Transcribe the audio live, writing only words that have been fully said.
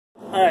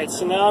Alright,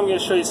 so now I'm going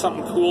to show you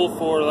something cool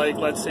for, like,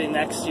 let's say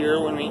next year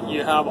when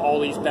you have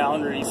all these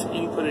boundaries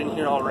input in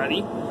here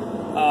already.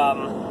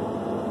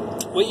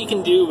 What you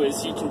can do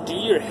is you can do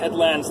your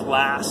headlands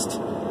last.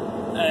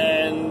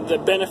 And the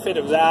benefit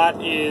of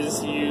that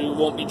is you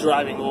won't be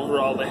driving over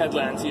all the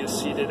headlands you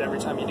seeded every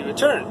time you do a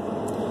turn.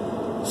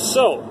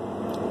 So,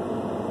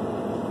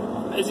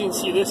 as you can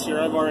see this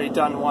year, I've already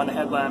done one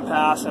headland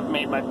pass. I've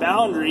made my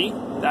boundary.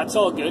 That's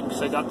all good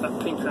because I got that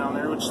pink around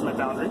there, which is my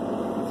boundary.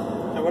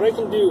 And what I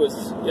can do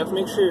is, you have to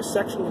make sure your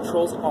section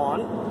control's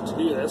on to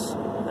do this.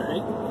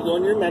 Alright, you go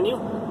in your menu,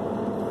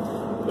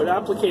 go to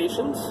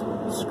applications,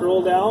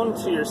 scroll down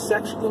to your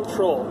section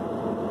control.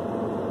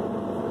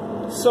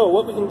 So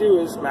what we can do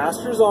is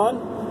master's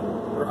on,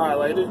 or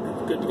highlighted,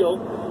 good to go.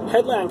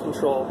 Headland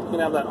control, you can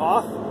have that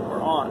off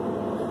or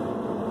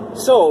on.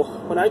 So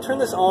when I turn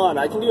this on,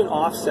 I can do an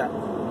offset.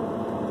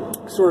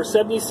 So we're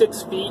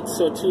 76 feet,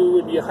 so 2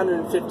 would be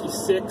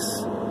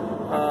 156,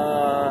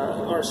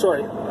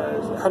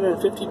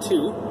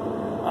 152.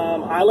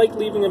 I like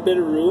leaving a bit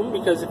of room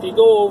because if you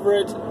go over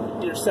it,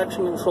 your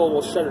section control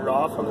will shut it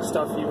off on the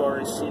stuff you've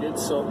already seeded.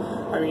 So,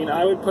 I mean,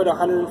 I would put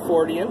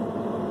 140 in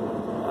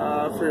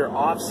for your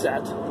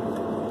offset.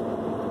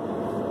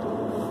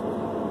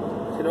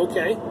 Hit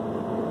OK.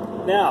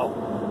 Now,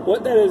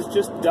 what that has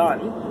just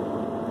done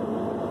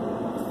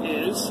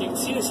is, you can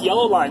see this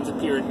yellow lines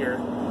appeared here.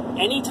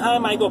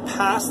 Anytime I go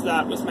past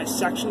that with my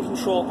section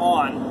control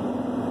on,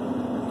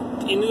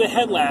 into the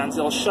headlands,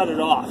 it'll shut it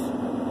off.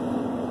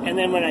 And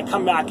then when I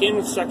come back in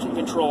with section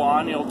control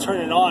on, it'll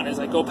turn it on as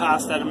I go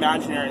past that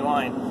imaginary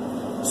line.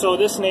 So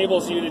this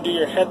enables you to do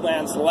your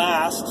headlands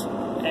last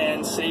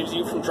and saves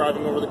you from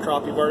driving over the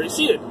crop you've already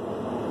seeded.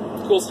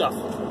 Cool stuff.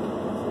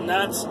 And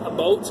that's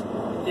about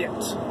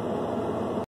it.